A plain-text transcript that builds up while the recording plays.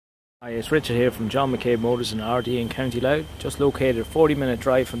Hi, it's Richard here from John McCabe Motors in Ardee in County Louth, just located a 40-minute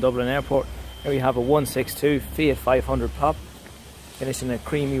drive from Dublin Airport. Here we have a 162 Fiat 500 pop, finished in a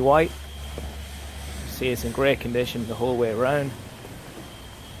creamy white. See, it's in great condition the whole way around.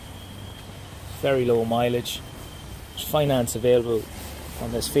 Very low mileage. There's finance available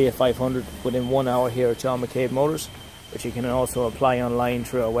on this Fiat 500 within 1 hour here at John McCabe Motors, which you can also apply online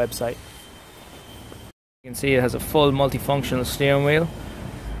through our website. You can see it has a full multifunctional steering wheel.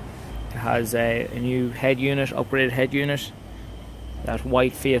 It has a new head unit, upgraded head unit, that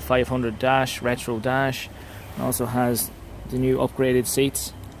white Fiat 500 dash, retro dash, and also has the new upgraded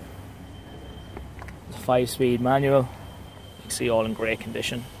seats. It's a 5-speed manual. You can see all in great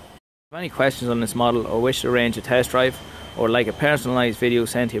condition. If you have any questions on this model or wish to arrange a test drive or like a personalised video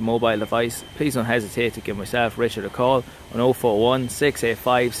sent to your mobile device, please don't hesitate to give myself, Richard, a call on 041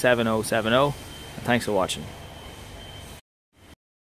 685 7070. And thanks for watching.